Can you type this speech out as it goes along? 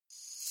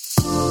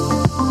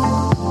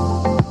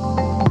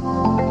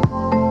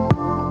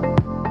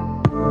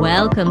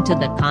Welcome to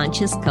the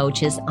Conscious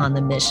Coaches on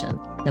a Mission,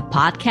 the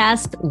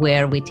podcast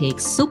where we take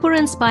super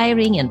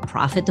inspiring and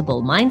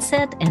profitable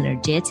mindset,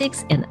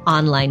 energetics, and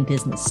online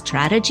business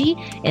strategy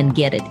and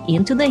get it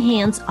into the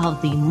hands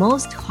of the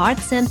most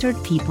heart-centered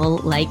people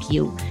like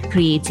you,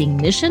 creating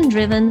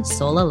mission-driven,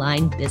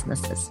 soul-aligned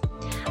businesses.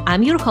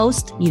 I'm your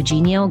host,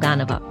 Eugenia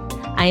Oganova.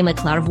 I am a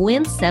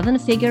clairvoyant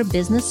seven-figure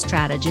business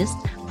strategist,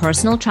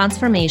 personal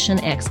transformation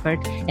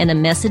expert, and a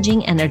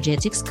messaging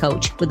energetics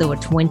coach with over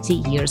 20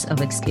 years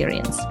of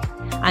experience.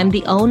 I'm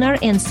the owner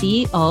and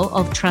CEO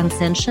of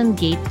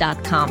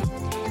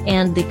TranscensionGate.com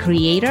and the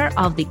creator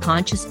of the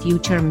Conscious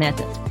Future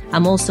Method.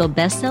 I'm also a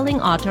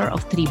best-selling author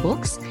of 3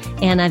 books,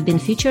 and I've been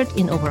featured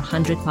in over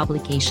 100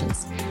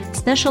 publications,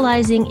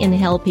 specializing in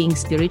helping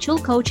spiritual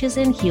coaches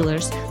and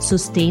healers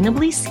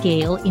sustainably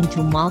scale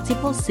into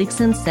multiple 6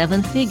 and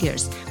 7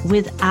 figures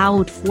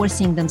without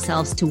forcing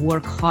themselves to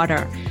work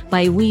harder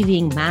by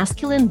weaving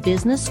masculine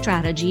business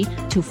strategy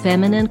to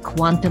feminine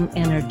quantum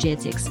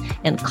energetics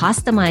and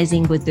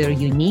customizing with their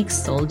unique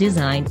soul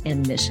design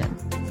and mission.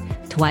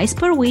 Twice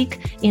per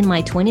week, in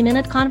my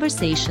 20-minute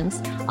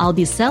conversations, I'll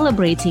be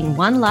celebrating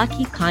one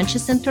lucky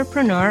conscious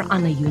entrepreneur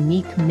on a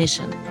unique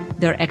mission,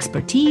 their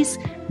expertise,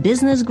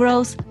 business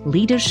growth,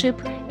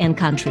 leadership, and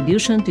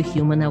contribution to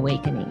human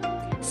awakening.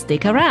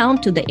 Stick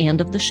around to the end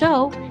of the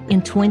show.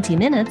 In 20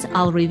 minutes,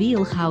 I'll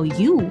reveal how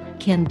you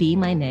can be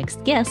my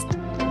next guest.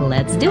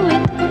 Let's do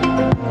it.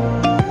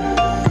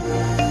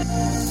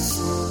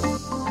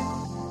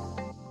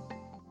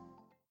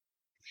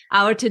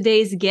 Our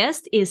today's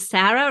guest is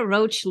Sara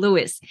Roach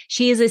Lewis.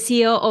 She is a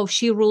CEO of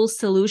She Rules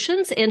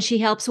Solutions, and she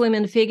helps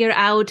women figure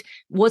out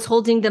what's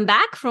holding them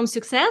back from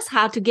success,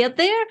 how to get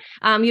there.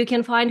 You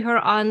can find her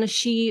on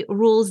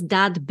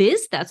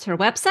sherules.biz. That's her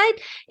website.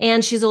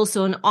 And she's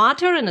also an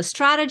author and a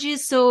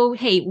strategist. So,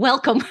 hey,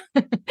 welcome.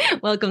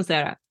 Welcome,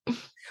 Sara.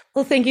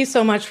 Well, thank you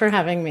so much for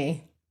having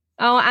me.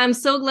 Oh, I'm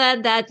so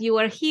glad that you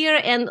are here.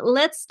 And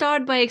let's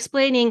start by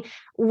explaining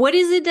what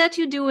is it that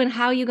you do and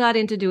how you got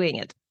into doing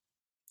it.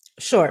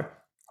 Sure.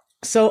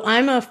 So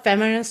I'm a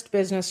feminist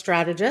business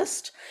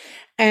strategist,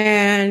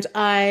 and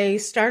I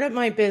started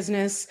my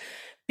business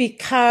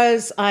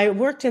because I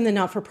worked in the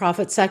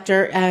not-for-profit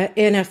sector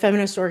in a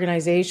feminist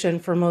organization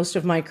for most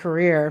of my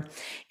career.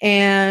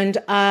 And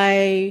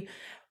I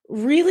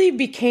really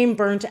became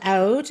burnt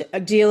out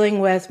dealing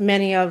with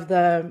many of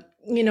the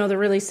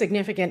really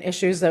significant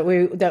issues that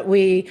we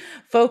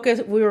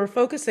were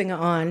focusing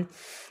on.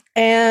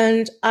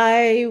 And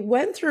I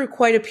went through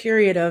quite a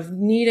period of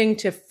needing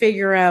to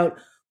figure out,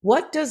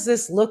 what does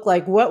this look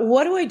like?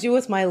 What do I do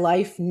with my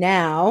life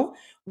now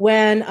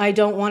when I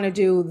don't want to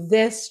do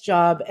this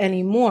job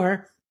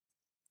anymore?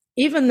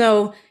 Even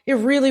though it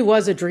really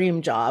was a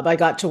dream job. I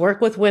got to work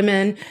with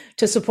women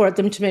to support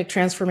them to make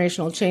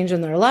transformational change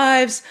in their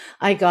lives.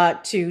 I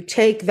got to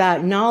take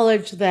that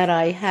knowledge that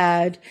I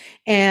had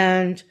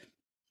and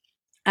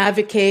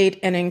advocate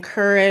and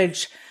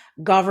encourage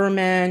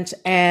government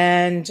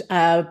and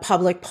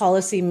public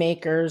policy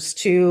makers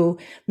to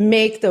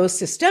make those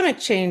systemic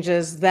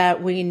changes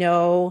that we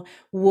know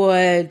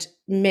would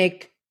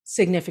make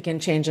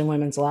significant change in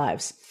women's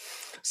lives.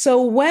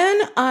 So when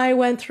I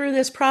went through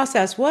this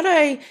process, what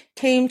I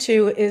came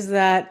to is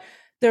that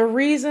the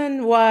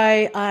reason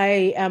why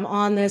I am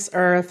on this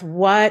earth,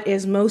 what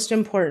is most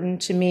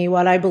important to me,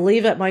 what I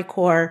believe at my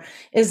core,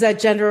 is that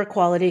gender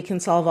equality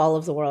can solve all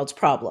of the world's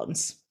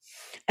problems.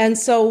 And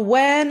so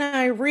when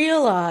I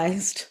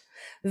realized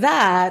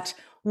that,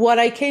 what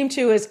I came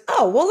to is,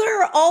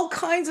 there are all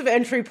kinds of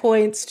entry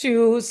points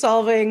to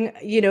solving,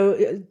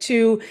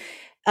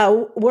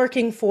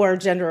 working for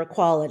gender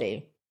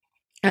equality.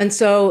 And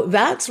so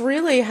that's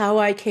really how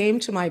I came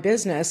to my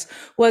business,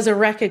 was a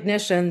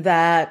recognition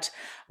that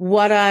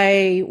what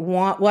I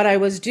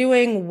was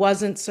doing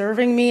wasn't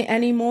serving me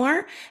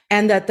anymore,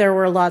 and that there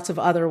were lots of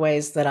other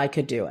ways that I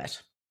could do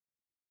it.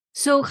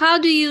 So how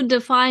do you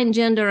define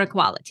gender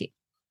equality?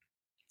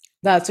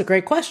 That's a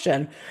great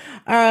question.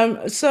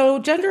 So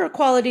gender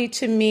equality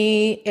to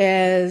me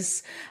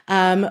is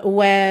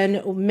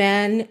when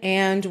men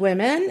and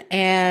women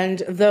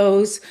and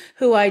those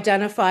who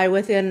identify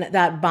within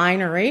that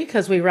binary,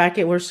 because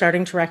we're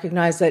starting to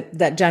recognize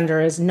that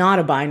gender is not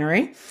a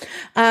binary,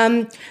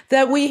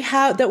 that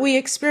we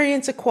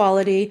experience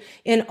equality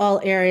in all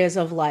areas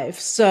of life.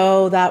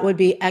 So that would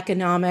be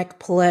economic,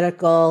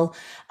 political,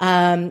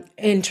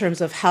 in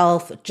terms of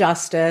health,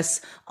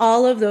 justice,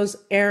 all of those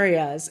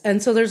areas.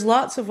 And so there's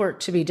lots of work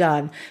to be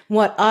done.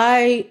 What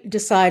I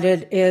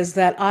decided is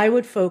that I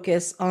would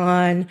focus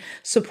on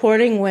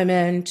supporting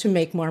women to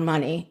make more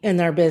money in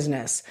their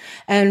business.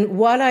 And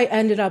what I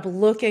ended up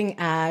looking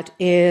at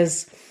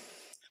is,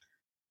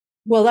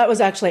 that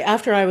was actually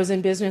after I was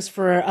in business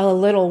for a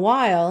little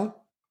while,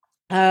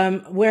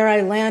 where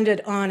I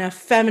landed on a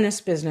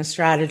feminist business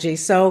strategy.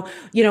 So,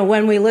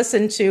 when we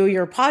listen to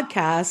your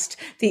podcast,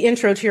 the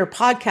intro to your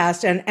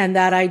podcast and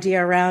that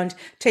idea around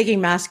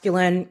taking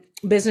masculine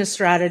business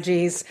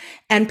strategies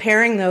and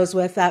pairing those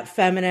with that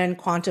feminine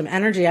quantum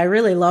energy, I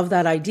really love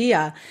that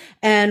idea.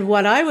 And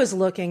what I was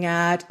looking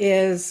at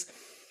is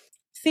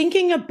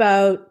thinking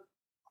about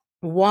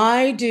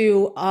why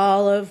do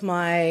all of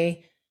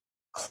my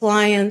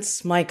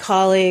clients, my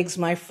colleagues,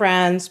 my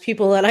friends,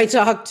 people that I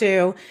talk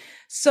to,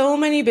 so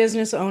many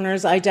business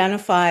owners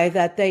identify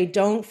that they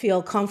don't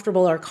feel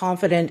comfortable or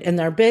confident in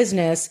their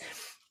business,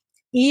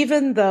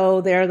 even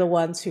though they're the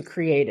ones who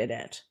created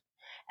it.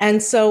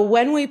 And so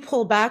when we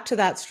pull back to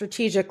that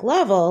strategic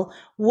level,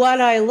 what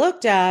I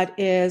looked at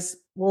is,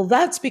 well,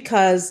 that's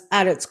because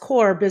at its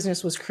core,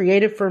 business was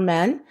created for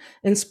men,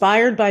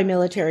 inspired by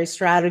military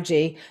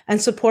strategy,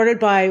 and supported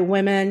by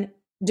women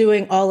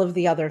doing all of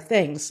the other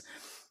things.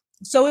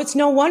 So it's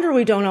no wonder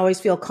we don't always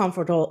feel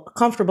comfortable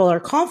or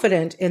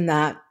confident in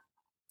that.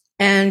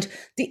 And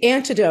the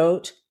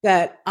antidote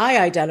that I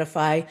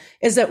identify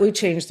is that we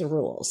change the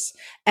rules.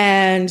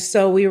 And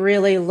so we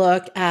really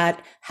look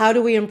at how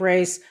do we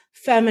embrace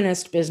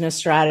feminist business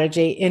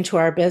strategy into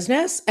our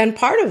business. And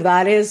part of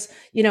that is,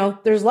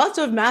 there's lots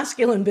of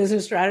masculine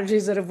business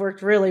strategies that have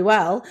worked really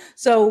well.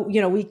 So,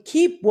 we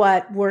keep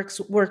what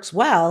works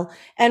well,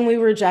 and we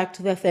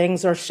reject the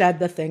things or shed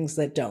the things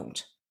that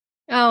don't.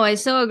 Oh, I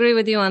so agree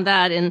with you on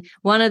that. And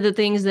one of the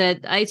things that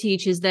I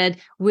teach is that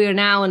we're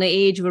now in an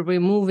age where we're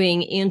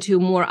moving into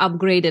more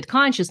upgraded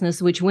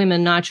consciousness, which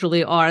women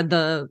naturally are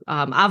the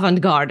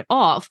avant-garde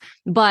of.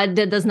 But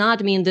that does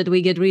not mean that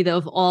we get rid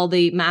of all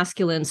the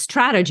masculine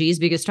strategies,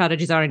 because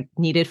strategies aren't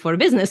needed for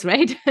business,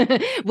 right?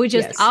 We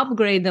just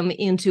upgrade them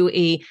into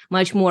a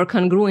much more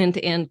congruent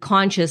and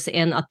conscious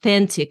and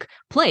authentic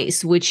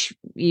place, which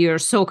you're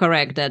so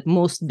correct that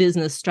most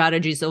business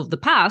strategies of the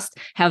past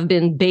have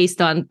been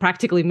based on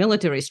practically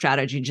military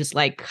strategy, just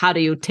like how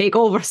do you take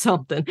over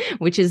something,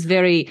 which is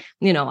very,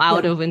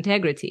 out of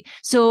integrity.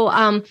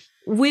 So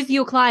with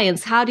your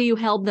clients, how do you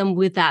help them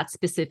with that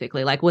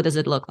specifically? Like, what does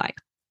it look like?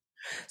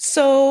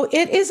 So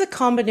it is a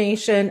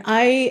combination.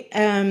 I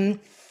am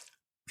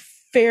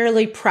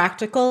fairly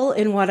practical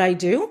in what I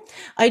do.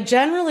 I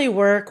generally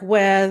work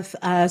with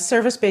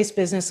service-based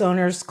business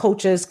owners,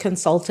 coaches,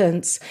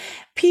 consultants,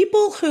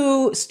 people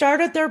who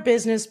started their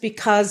business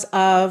because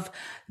of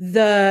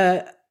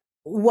their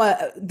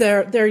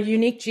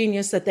unique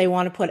genius that they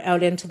want to put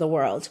out into the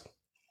world.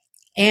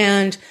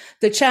 And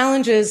the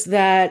challenges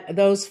that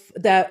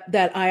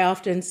I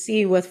often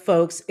see with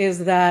folks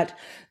is that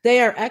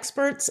they are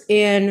experts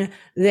in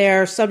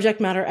their subject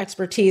matter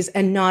expertise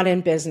and not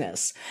in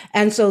business.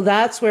 And so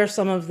that's where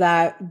some of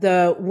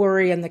the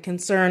worry and the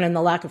concern and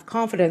the lack of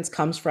confidence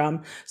comes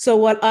from. So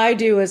what I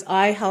do is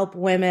I help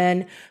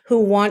women who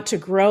want to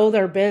grow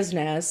their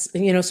business,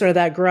 sort of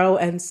that grow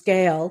and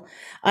scale.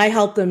 I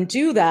help them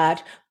do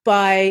that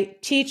by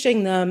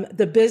teaching them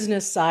the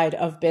business side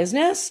of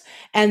business,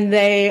 and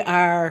they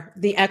are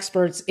the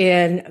experts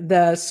in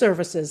the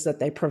services that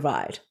they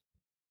provide.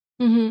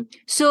 Mm-hmm.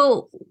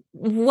 So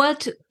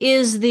what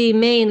is the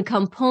main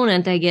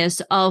component, I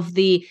guess, of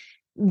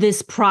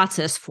this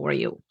process for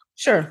you?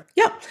 Sure.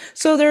 Yeah.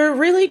 So there are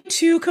really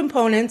two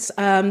components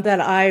that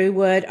I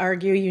would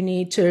argue you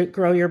need to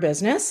grow your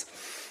business.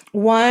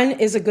 One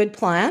is a good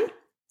plan,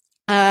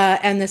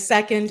 and the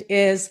second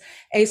is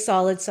a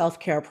solid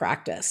self-care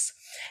practice.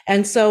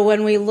 And so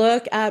when we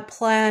look at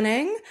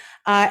planning,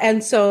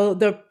 and so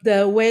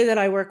the way that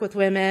I work with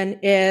women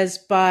is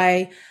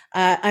by,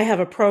 I have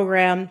a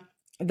program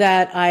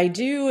that I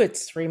do.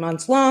 It's 3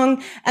 months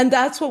long. And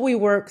that's what we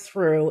work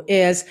through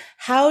is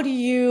how do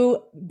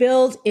you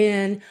build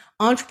in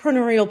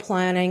entrepreneurial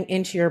planning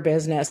into your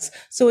business?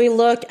 So we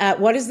look at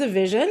what is the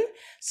vision?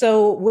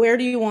 So where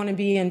do you want to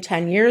be in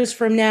 10 years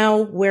from now?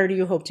 Where do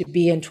you hope to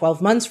be in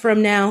 12 months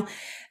from now?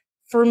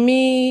 For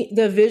me,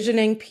 the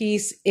visioning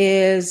piece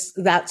is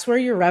that's where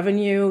your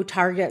revenue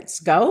targets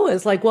go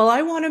is like, well,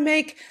 I want to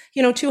make,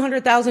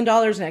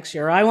 $200,000 next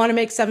year. I want to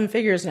make 7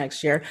 figures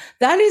next year.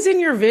 That is in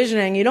your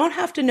visioning. You don't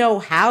have to know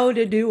how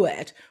to do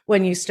it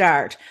when you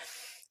start.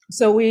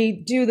 So we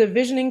do the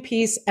visioning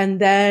piece and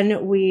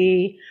then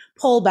we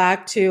pull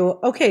back to,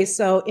 okay,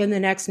 so in the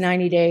next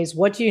 90 days,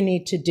 what do you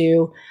need to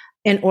do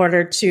in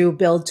order to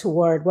build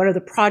toward, what are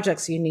the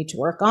projects you need to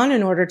work on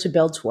in order to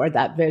build toward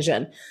that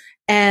vision?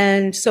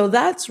 And so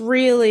that's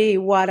really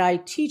what I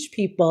teach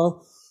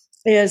people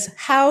is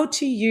how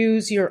to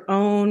use your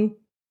own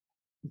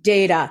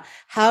data,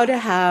 how to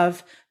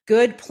have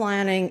good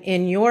planning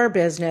in your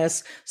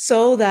business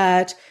so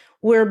that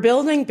we're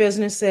building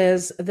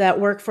businesses that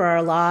work for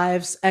our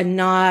lives and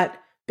not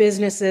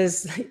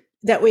businesses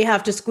that we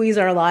have to squeeze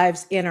our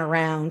lives in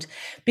around.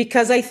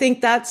 Because I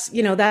think that's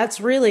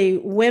really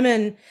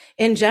women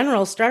in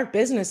general start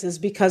businesses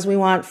because we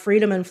want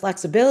freedom and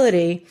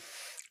flexibility.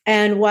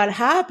 And what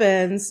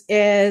happens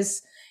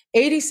is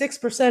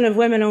 86% of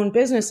women-owned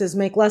businesses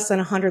make less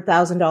than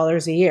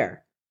 $100,000 a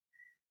year.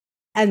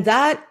 And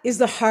that is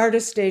the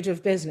hardest stage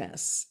of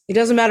business. It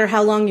doesn't matter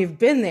how long you've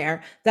been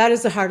there. That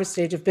is the hardest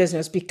stage of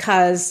business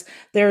because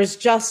there's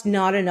just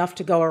not enough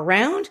to go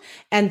around.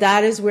 And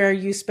that is where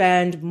you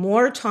spend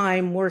more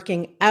time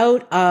working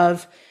out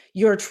of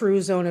your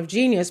true zone of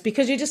genius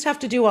because you just have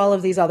to do all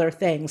of these other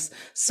things.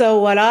 So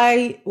what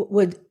I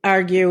would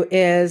argue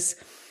is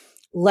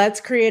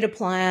let's create a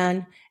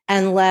plan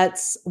and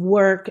let's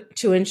work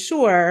to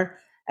ensure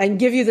and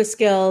give you the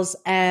skills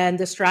and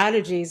the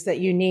strategies that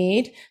you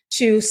need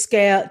to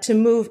scale, to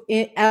move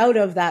out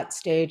of that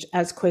stage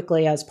as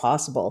quickly as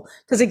possible.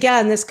 Because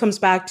again, this comes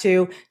back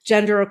to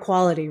gender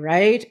equality,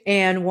 right?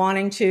 And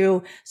wanting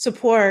to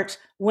support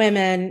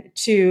women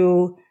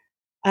to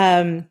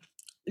have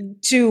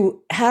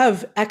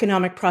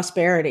economic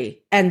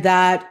prosperity. And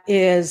that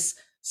is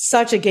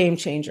such a game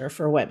changer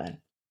for women.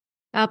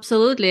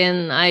 Absolutely.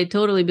 And I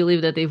totally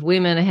believe that if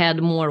women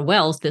had more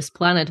wealth, this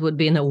planet would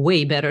be in a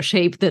way better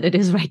shape than it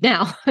is right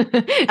now.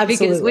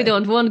 Because we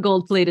don't want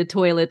gold-plated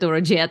toilet or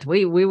a jet.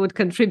 We would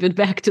contribute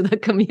back to the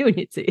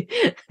community.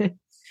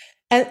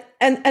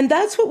 And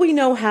that's what we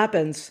know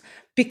happens.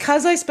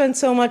 Because I spent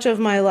so much of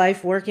my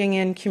life working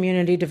in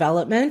community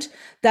development,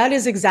 that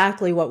is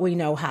exactly what we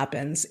know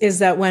happens, is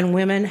that when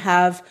women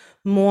have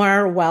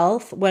more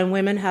wealth, when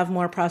women have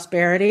more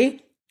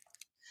prosperity,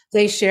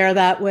 they share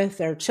that with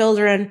their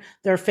children,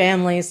 their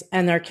families,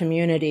 and their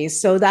communities.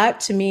 So that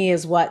to me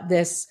is what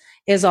this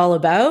is all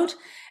about.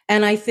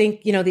 And I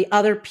think, the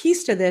other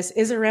piece to this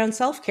is around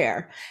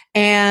self-care.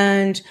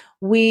 And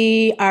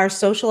we are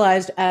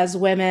socialized as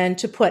women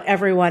to put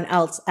everyone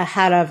else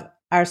ahead of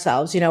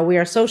ourselves. We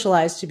are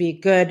socialized to be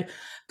good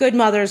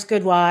mothers,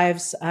 good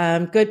wives,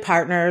 good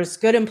partners,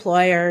 good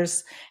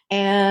employers.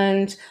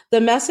 And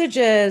the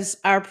messages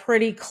are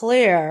pretty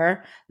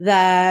clear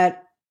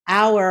that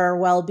our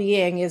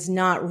well-being is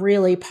not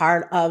really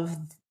part of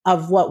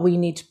what we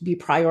need to be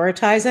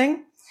prioritizing.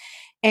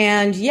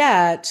 And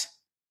yet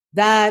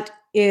that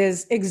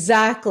is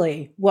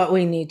exactly what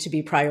we need to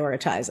be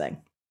prioritizing.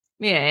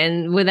 Yeah.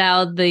 And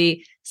without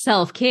the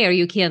self-care,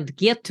 you can't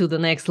get to the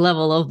next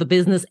level of the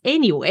business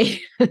anyway.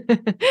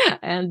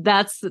 And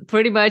that's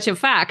pretty much a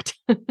fact.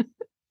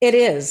 It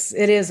is.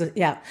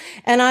 Yeah.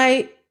 And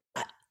I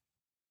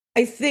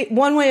think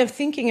one way of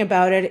thinking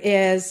about it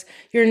is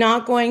you're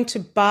not going to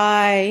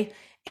buy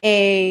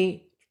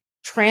a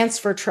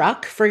transfer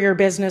truck for your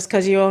business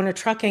because you own a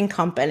trucking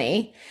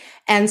company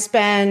and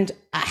spend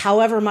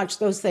however much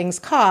those things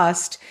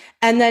cost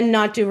and then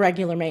not do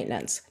regular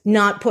maintenance,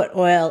 not put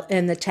oil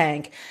in the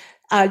tank.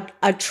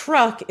 A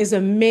truck is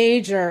a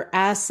major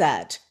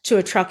asset to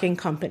a trucking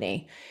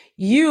company.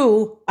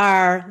 You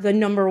are the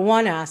number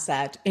one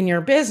asset in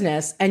your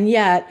business. And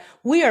yet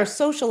we are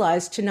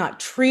socialized to not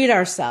treat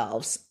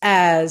ourselves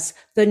as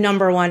the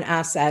number one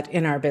asset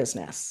in our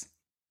business.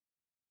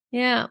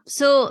 Yeah.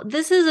 So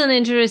this is an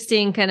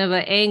interesting kind of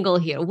an angle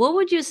here. What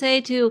would you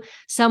say to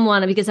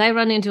someone, because I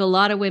run into a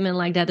lot of women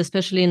like that,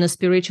 especially in the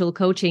spiritual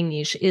coaching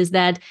niche, is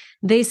that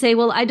they say,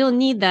 well, I don't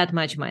need that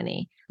much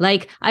money.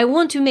 Like, I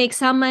want to make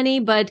some money,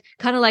 but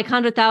kind of like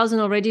 100,000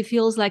 already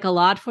feels like a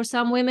lot for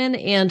some women.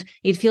 And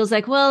it feels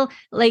like, well,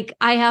 like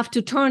I have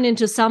to turn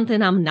into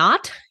something I'm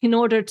not in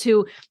order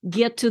to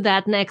get to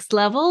that next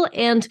level.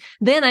 And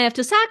then I have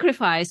to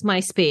sacrifice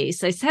my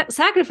space. I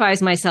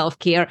sacrifice my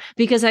self-care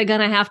because I'm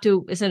going to have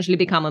to essentially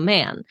become a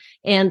man.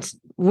 And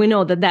we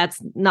know that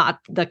that's not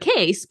the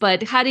case,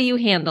 but how do you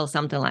handle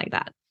something like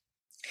that?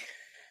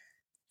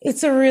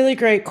 It's a really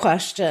great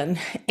question.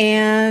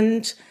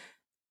 And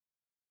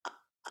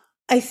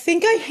I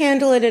think I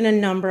handle it in a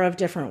number of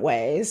different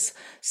ways.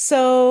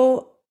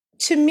 So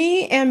to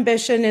me,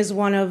 ambition is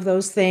one of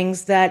those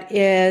things that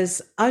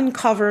is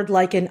uncovered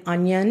like an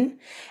onion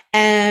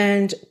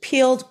and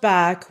peeled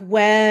back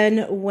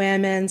when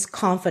women's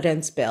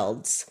confidence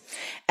builds.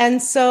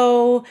 And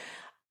so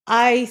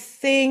I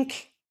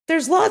think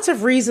there's lots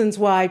of reasons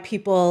why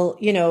people,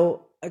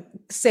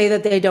 say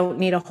that they don't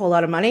need a whole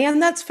lot of money.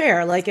 And that's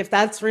fair. Like if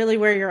that's really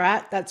where you're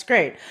at, that's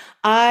great.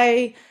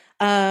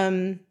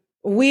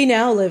 We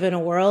now live in a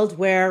world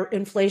where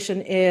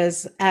inflation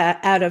is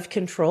out of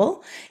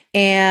control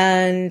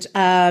and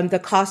the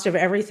cost of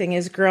everything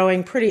is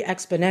growing pretty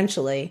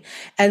exponentially.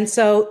 And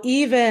so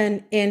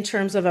even in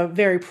terms of a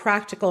very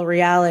practical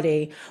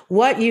reality,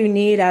 what you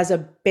need as a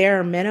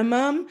bare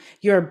minimum,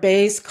 your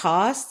base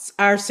costs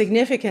are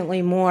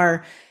significantly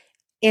more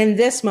in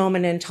this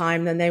moment in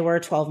time than they were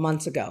 12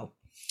 months ago.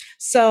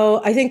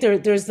 So I think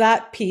there's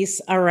that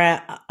piece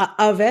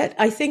of it.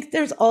 I think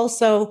there's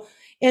also,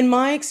 in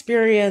my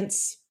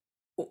experience,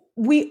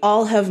 we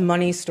all have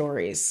money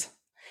stories.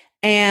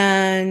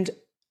 And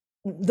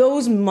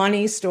those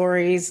money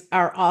stories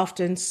are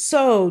often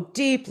so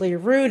deeply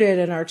rooted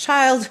in our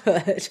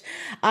childhood.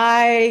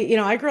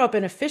 I grew up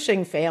in a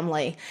fishing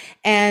family.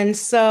 And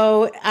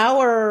so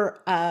our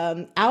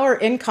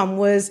income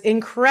was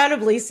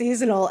incredibly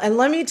seasonal. And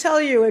let me tell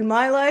you, in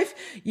my life,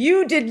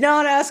 you did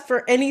not ask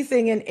for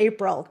anything in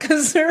April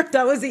because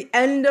that was the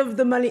end of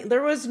the money.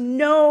 There was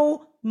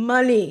no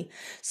money.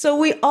 So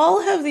we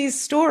all have these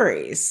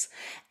stories.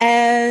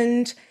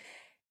 And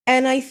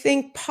I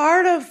think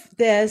part of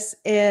this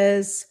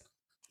is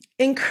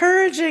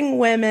encouraging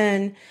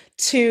women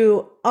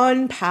to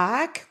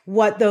unpack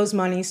what those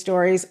money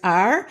stories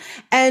are.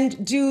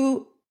 And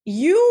do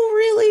you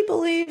really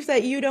believe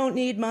that you don't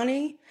need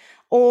money?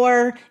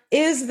 Or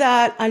is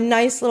that a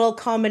nice little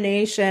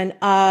combination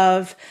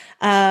of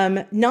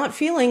not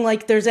feeling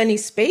like there's any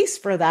space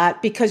for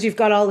that because you've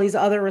got all these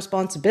other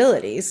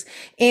responsibilities?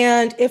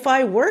 And if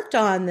I worked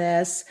on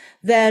this,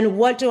 then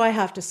what do I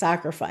have to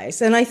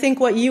sacrifice? And I think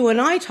what you and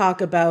I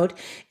talk about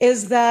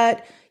is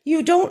that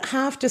you don't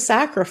have to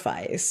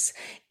sacrifice.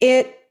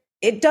 It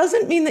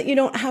doesn't mean that you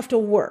don't have to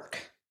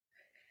work.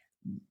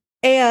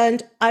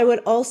 And I would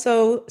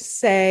also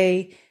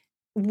say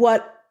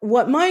what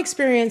my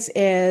experience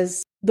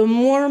is, the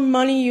more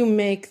money you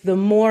make, the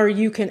more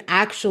you can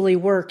actually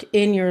work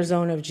in your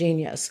zone of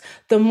genius.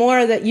 The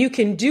more that you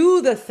can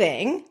do the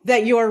thing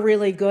that you're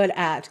really good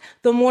at,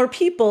 the more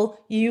people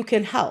you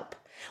can help.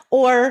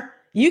 Or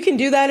you can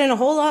do that in a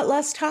whole lot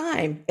less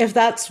time if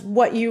that's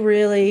what you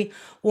really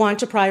want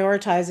to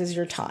prioritize as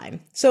your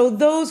time. So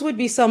those would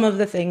be some of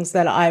the things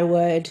that I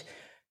would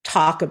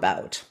talk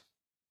about.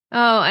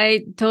 Oh,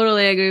 I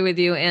totally agree with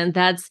you. And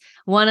that's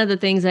one of the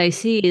things I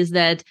see is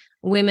that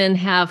women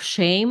have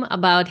shame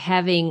about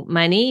having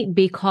money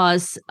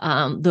because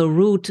the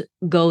root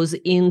goes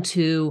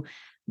into,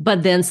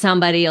 but then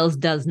somebody else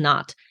does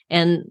not.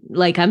 And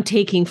like I'm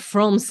taking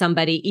from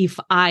somebody if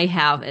I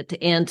have it.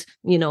 And,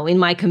 in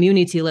my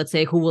community, let's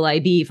say, who will I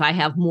be if I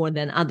have more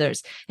than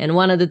others? And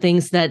one of the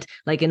things that,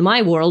 like in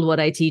my world, what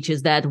I teach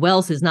is that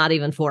wealth is not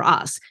even for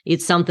us.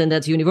 It's something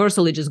that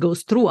universally just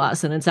goes through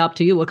us. And it's up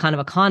to you what kind of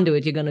a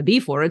conduit you're going to be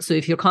for it. So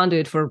if you're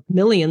conduit for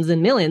millions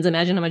and millions,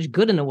 imagine how much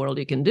good in the world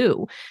you can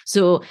do.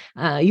 So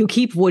you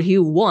keep what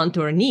you want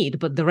or need,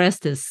 but the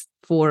rest is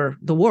for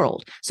the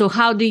world. So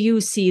how do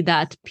you see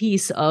that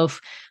piece of,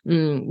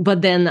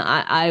 but then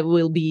I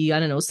will be,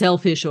 I don't know,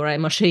 selfish, or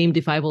I'm ashamed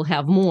if I will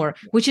have more,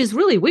 which is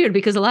really weird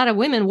because a lot of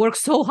women work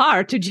so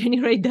hard to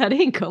generate that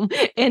income,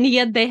 and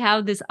yet they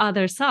have this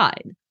other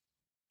side.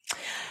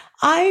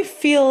 I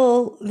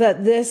feel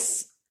that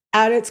this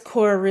at its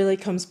core really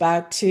comes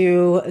back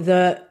to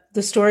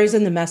the stories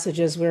and the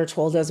messages we're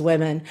told as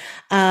women.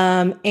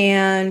 And,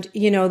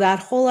 that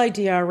whole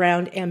idea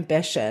around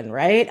ambition,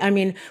 right? I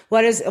mean,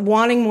 what is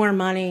wanting more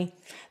money?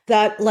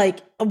 That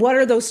what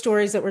are those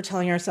stories that we're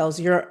telling ourselves?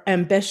 You're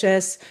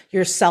ambitious,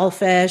 you're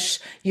selfish,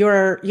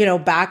 you're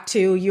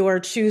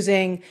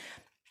choosing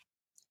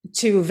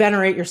to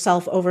venerate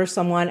yourself over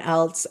someone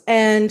else.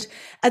 And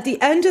at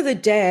the end of the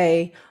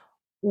day,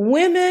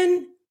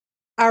 women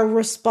are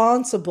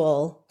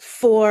responsible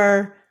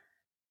for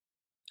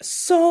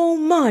so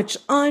much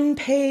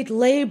unpaid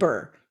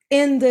labor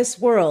in this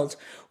world.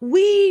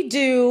 We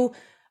do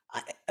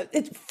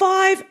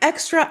 5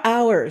 extra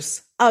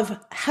hours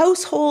of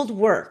household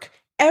work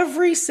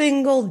every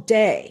single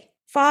day,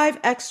 5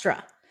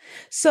 extra.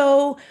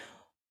 So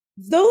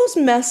those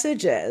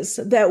messages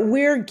that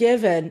we're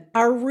given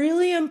are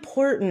really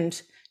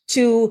important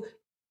to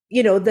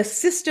the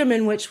system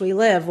in which we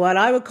live, what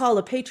I would call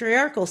a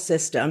patriarchal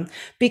system,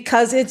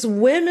 because it's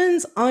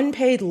women's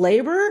unpaid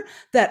labor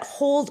that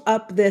hold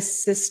up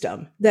this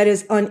system that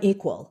is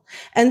unequal.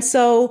 And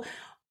so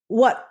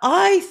what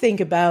I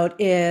think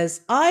about is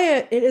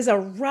it is a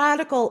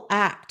radical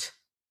act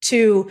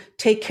to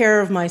take care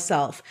of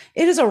myself.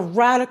 It is a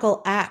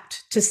radical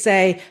act to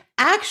say,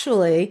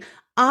 actually,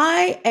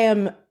 I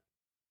am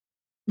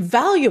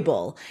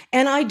valuable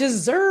and I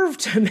deserve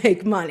to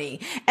make money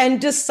and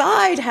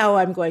decide how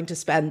I'm going to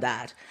spend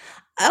that.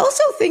 I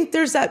also think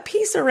there's that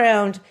piece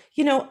around,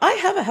 I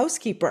have a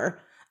housekeeper.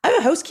 I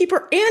have a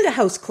housekeeper and a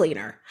house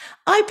cleaner.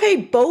 I pay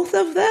both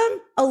of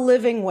them a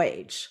living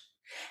wage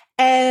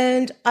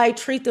and I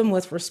treat them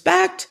with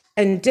respect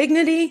and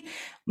dignity.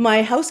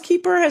 My house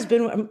cleaner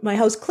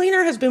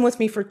has been with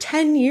me for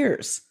 10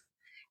 years.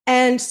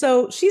 And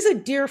so she's a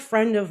dear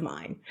friend of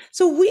mine.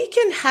 So we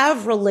can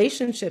have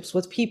relationships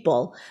with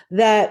people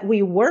that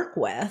we work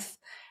with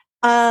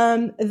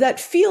that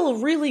feel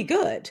really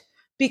good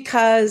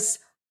because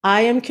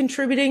I am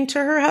contributing to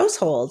her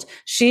household.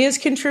 She is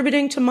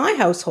contributing to my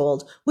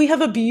household. We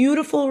have a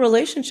beautiful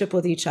relationship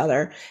with each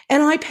other.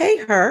 And I pay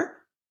her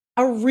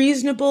a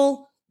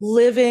reasonable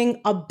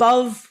living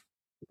above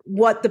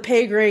what the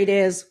pay grade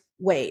is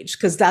wage,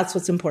 because that's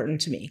what's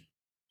important to me.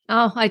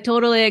 Oh, I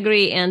totally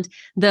agree. And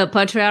the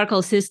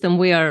patriarchal system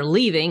we are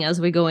leaving as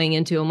we're going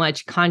into a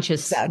much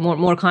conscious,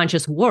 more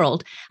conscious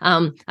world.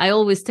 I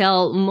always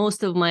tell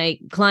most of my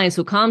clients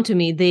who come to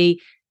me, they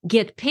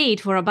get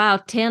paid for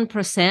about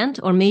 10%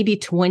 or maybe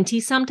 20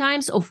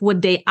 sometimes of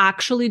what they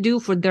actually do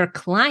for their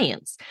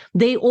clients.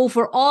 They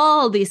offer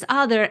all this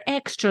other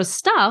extra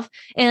stuff,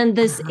 and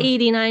this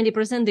 80,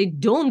 90% they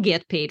don't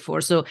get paid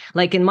for. So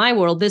like in my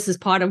world, this is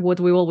part of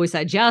what we always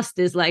adjust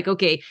is like,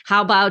 okay,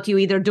 how about you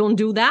either don't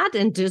do that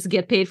and just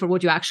get paid for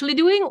what you're actually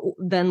doing,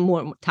 then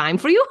more time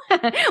for you,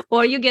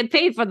 or you get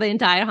paid for the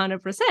entire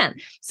 100%.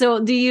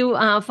 So do you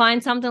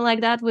find something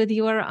like that with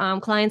your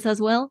clients as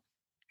well?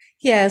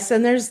 Yes.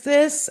 And there's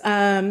this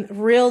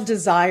real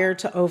desire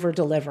to over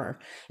deliver.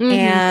 Mm-hmm.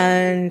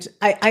 And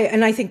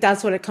I think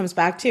that's what it comes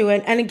back to.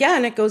 And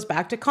again, it goes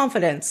back to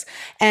confidence.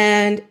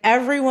 And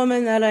every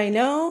woman that I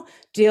know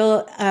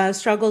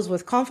struggles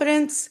with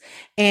confidence,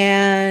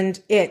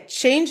 and it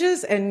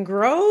changes and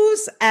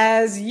grows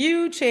as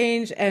you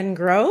change and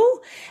grow.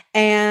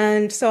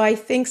 And so I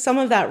think some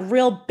of that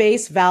real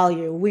base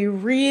value, we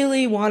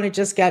really want to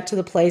just get to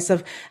the place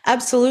of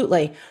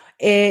absolutely.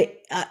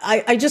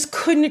 I just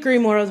couldn't agree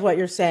more with what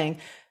you're saying.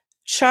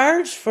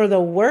 Charge for the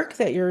work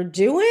that you're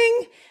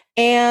doing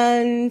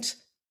and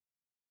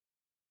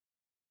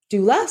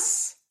do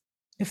less.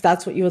 If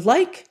that's what you would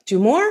like, do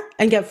more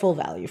and get full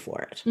value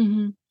for it.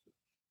 Mm-hmm.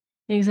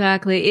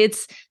 Exactly.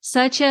 It's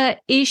such a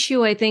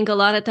issue, I think, a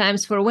lot of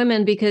times for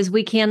women because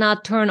we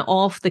cannot turn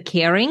off the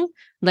caring.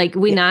 Like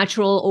we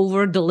natural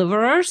over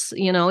deliverers,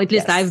 at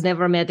least I've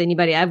never met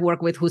anybody I've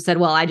worked with who said,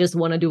 well, I just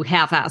want to do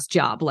half-ass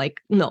job.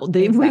 Like, no,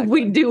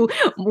 we do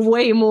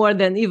way more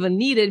than even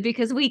needed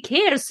because we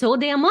care so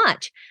damn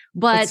much.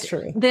 But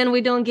then we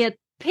don't get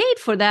paid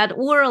for that.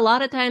 Or a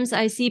lot of times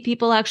I see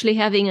people actually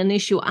having an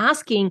issue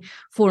asking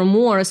for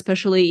more,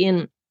 especially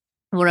in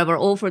whatever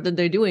offer that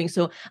they're doing.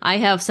 So I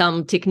have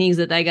some techniques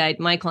that I guide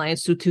my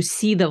clients to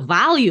see the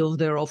value of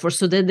their offer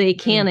so that they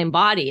can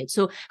embody it.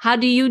 So how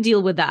do you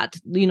deal with that,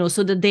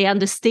 so that they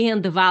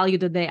understand the value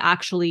that they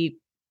actually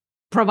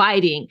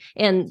providing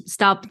and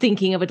stop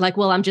thinking of it like,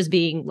 well, I'm just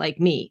being like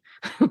me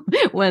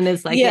when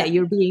it's like, yeah,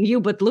 you're being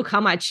you, but look how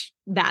much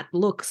that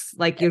looks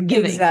like you're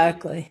giving.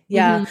 Exactly.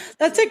 Yeah.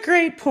 That's a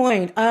great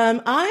point.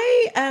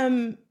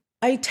 I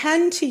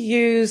tend to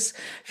use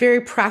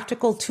very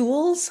practical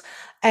tools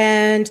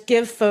and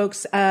give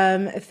folks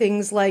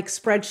things like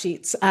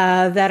spreadsheets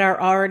that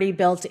are already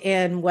built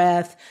in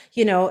with,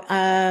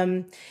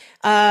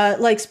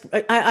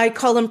 I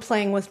call them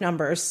playing with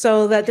numbers,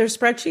 so that there's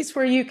spreadsheets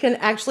where you can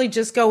actually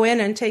just go in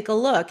and take a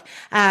look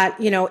at,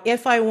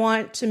 if I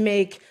want to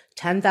make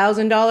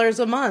 $10,000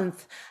 a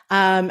month,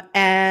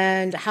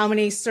 and how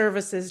many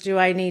services do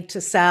I need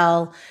to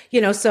sell?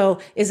 So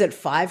is it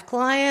 5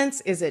 clients?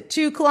 Is it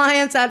 2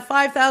 clients at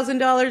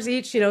 $5,000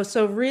 each?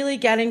 So really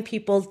getting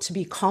people to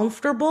be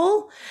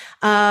comfortable,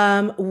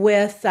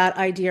 with that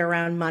idea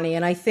around money.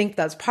 And I think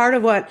that's part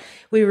of what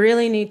we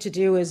really need to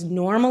do is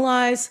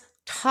normalize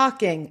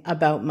talking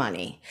about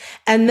money.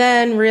 And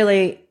then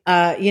really,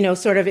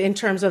 sort of in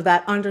terms of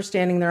that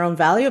understanding their own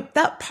value,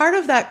 that part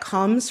of that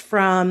comes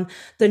from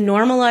the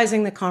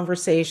normalizing the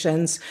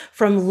conversations,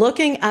 from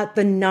looking at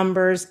the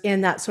numbers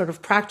in that sort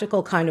of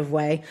practical kind of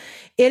way.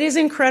 It is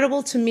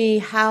incredible to me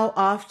how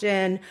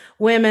often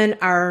women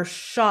are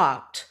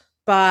shocked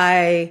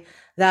by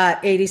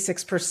that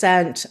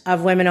 86%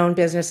 of women-owned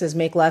businesses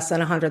make less than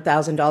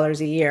 $100,000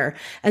 a year.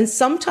 And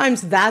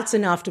sometimes that's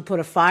enough to put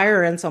a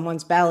fire in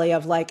someone's belly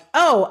of like,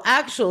 oh,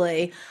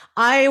 actually,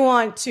 I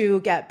want to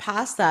get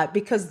past that,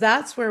 because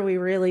that's where we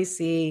really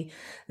see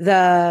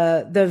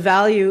the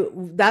value.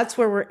 That's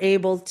where we're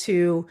able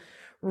to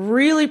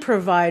really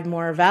provide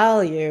more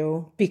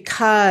value,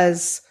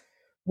 because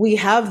we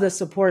have the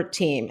support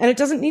team, and it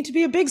doesn't need to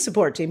be a big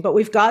support team, but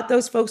we've got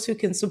those folks who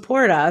can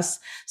support us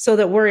so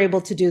that we're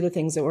able to do the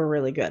things that we're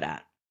really good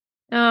at.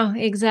 Oh,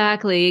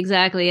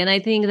 exactly. And I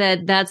think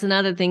that that's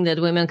another thing that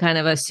women kind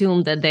of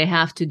assume, that they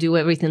have to do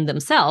everything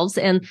themselves.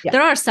 And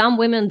there are some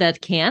women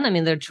that can. I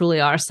mean, there truly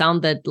are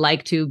some that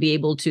like to be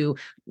able to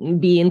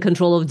be in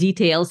control of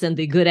details, and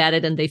they're good at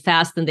it, and they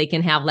fast, and they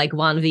can have like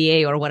one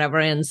VA or whatever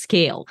and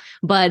scale.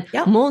 But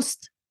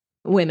most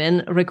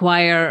women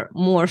require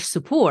more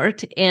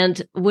support,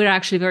 and we're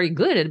actually very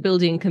good at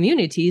building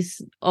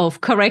communities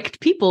of correct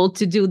people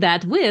to do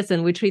that with,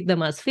 and we treat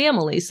them as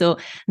family. So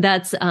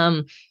that's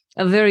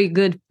a very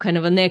good kind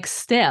of a next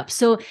step.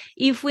 So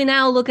if we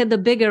now look at the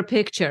bigger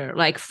picture,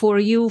 like for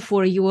you,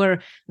 for your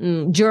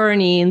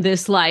journey in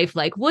this life,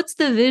 like what's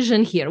the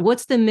vision here?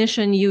 What's the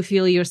mission you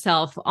feel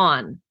yourself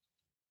on?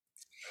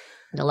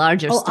 The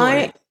larger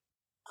story.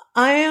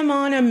 I am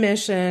on a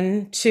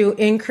mission to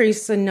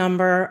increase the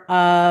number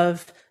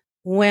of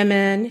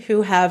women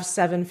who have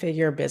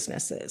 7-figure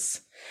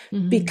businesses.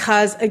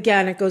 Because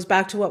again, it goes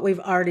back to what we've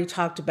already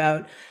talked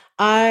about.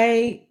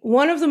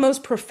 One of the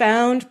most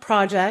profound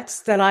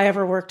projects that I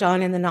ever worked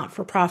on in the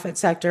not-for-profit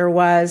sector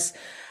was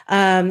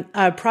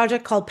a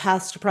project called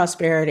Paths to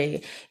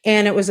Prosperity.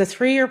 And it was a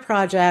 3-year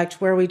project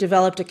where we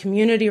developed a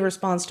community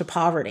response to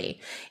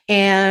poverty.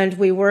 And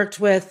we worked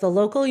with the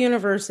local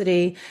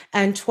university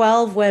and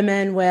 12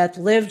 women with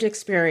lived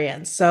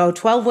experience. So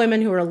 12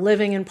 women who are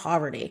living in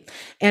poverty.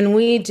 And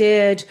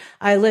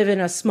I live on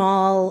a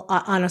small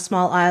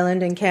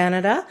island in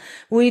Canada.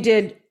 We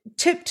did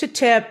tip to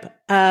tip,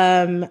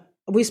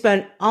 we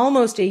spent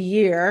almost a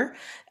year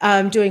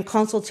doing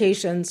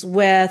consultations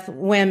with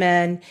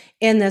women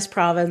in this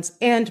province,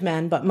 and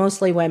men, but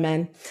mostly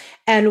women.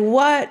 And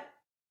what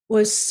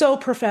was so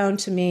profound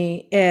to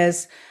me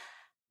is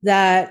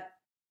that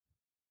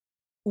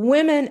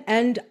women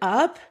end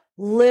up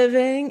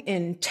living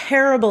in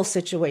terrible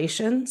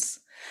situations.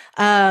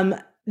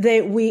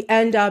 We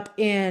end up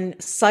in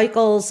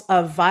cycles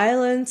of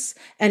violence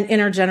and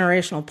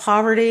intergenerational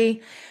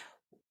poverty.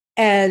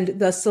 And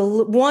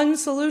the one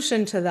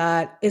solution to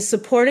that is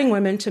supporting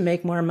women to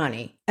make more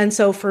money. And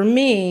so for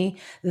me,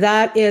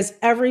 that is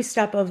every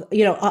step of,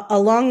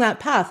 along that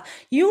path.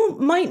 You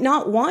might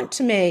not want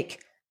to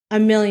make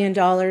 $1 million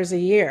a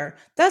year.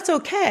 That's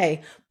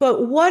okay.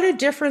 But what a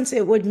difference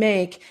it would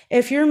make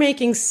if you're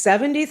making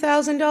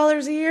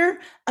 $70,000 a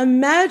year.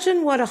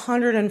 Imagine what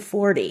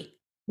 140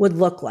 would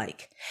look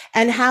like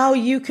and how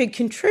you could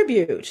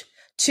contribute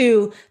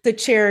to the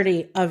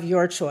charity of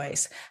your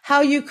choice,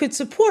 how you could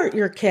support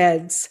your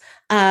kids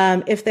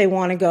if they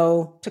want to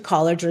go to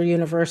college or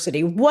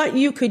university, what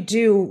you could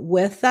do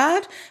with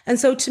that. And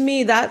so to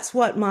me, that's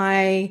what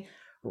my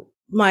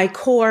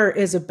core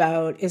is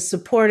about, is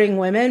supporting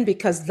women,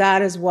 because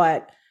that is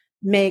what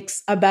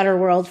makes a better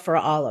world for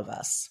all of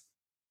us.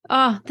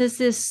 Oh,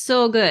 this is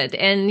so good.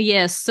 And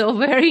yes, so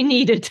very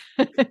needed.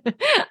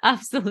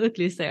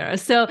 Absolutely, Sara.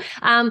 So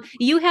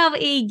you have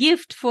a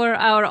gift for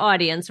our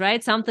audience,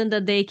 right? Something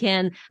that they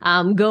can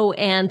go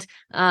and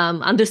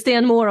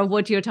understand more of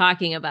what you're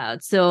talking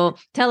about. So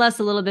tell us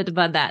a little bit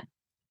about that.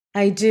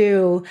 I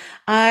do.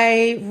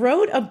 I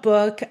wrote a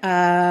book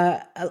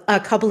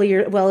a couple of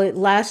years,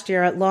 last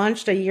year. It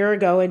launched a year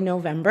ago in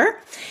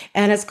November,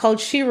 and it's called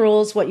She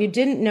Rules: What You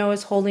Didn't Know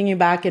Is Holding You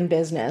Back in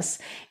Business.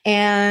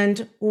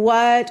 And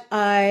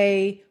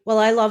I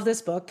love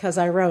this book because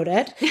I wrote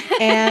it.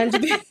 And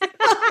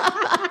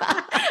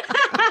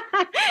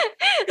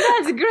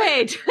that's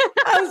great.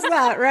 How's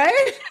that,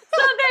 right?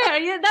 So there,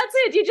 yeah, that's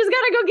it. You just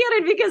got to go get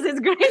it because it's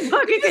a great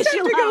book. You have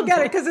to go get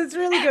it because it's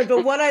really good.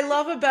 But what I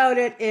love about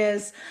it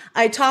is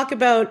I talk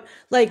about,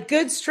 like,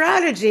 good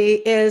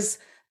strategy is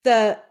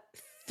the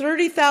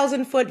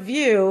 30,000 foot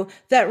view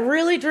that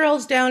really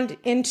drills down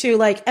into,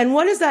 like, and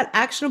what is that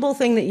actionable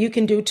thing that you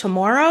can do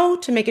tomorrow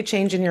to make a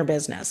change in your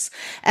business?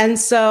 And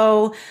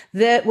so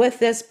with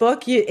this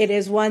book, it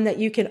is one that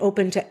you can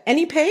open to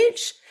any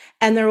page,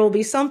 and there will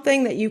be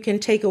something that you can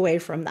take away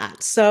from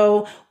that.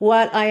 So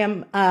what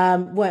I'm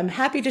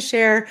happy to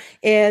share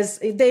is,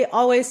 they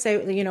always say,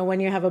 when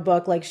you have a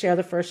book, like, share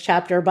the first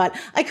chapter, but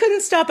I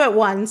couldn't stop at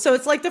one. So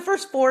it's like the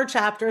first 4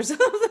 chapters of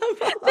the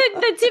book.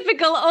 The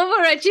typical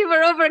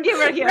overachiever,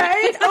 overgiver here.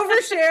 Right?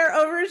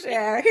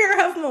 Overshare. Here,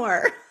 have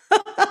more.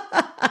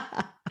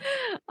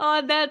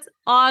 Oh, that's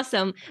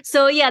awesome.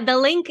 So yeah, the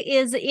link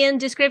is in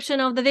description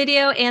of the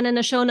video and in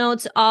the show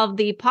notes of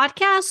the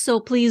podcast. So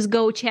please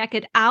go check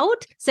it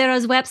out.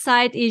 Sara's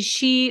website is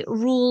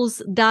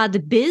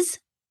sherules.biz,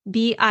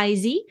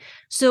 B-I-Z.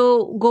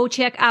 So go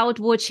check out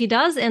what she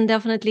does and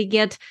definitely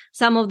get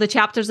some of the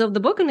chapters of the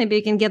book, and maybe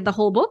you can get the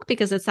whole book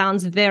because it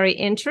sounds very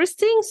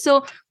interesting.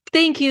 So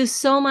thank you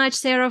so much,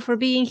 Sara, for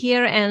being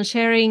here and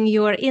sharing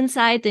your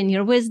insight and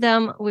your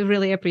wisdom. We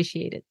really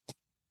appreciate it.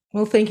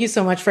 Well, thank you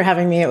so much for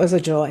having me. It was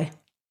a joy.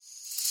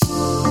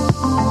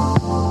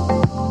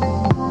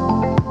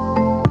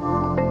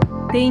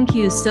 Thank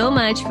you so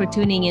much for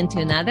tuning into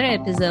another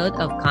episode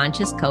of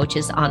Conscious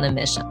Coaches on a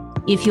Mission.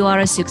 If you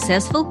are a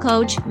successful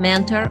coach,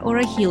 mentor, or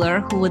a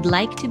healer who would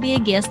like to be a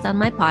guest on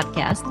my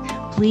podcast,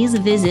 please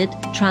visit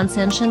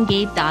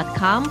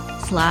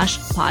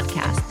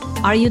transcensiongate.com/podcast.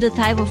 Are you the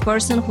type of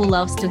person who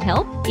loves to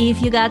help?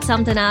 If you got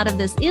something out of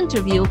this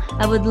interview,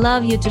 I would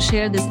love you to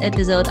share this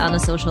episode on a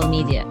social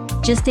media.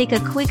 Just take a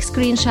quick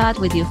screenshot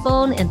with your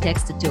phone and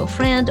text it to a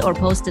friend or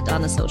post it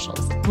on the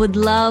socials. Would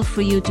love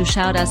for you to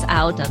shout us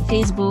out on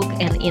Facebook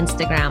and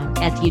Instagram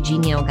at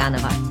Eugenia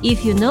Oganova.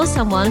 If you know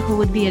someone who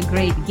would be a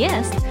great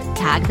guest,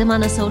 tag them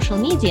on a social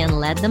media and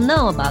let them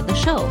know about the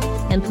show.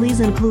 And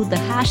please include the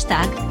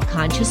hashtag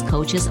Conscious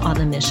Coaches on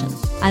a Mission.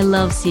 I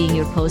love seeing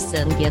your posts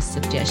and guest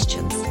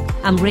suggestions.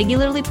 I'm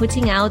regularly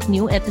putting out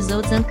new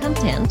episodes and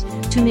content.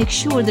 To make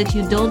sure that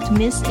you don't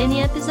miss any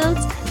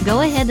episodes,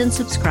 go ahead and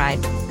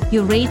subscribe.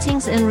 Your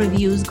ratings and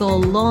reviews go a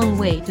long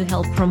way to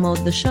help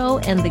promote the show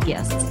and the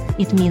guests.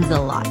 It means a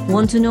lot.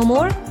 Want to know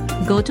more?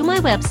 Go to my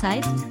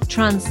website,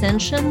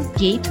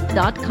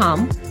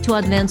 transcensiongate.com, to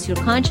advance your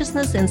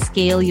consciousness and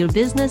scale your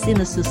business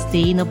in a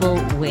sustainable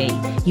way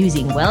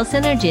using wealth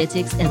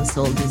energetics and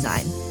soul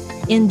design.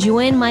 And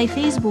join my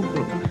Facebook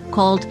group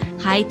called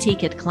High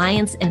Ticket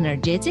Clients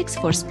Energetics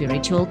for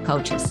Spiritual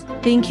Coaches.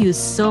 Thank you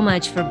so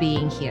much for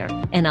being here,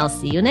 and I'll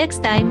see you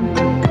next time.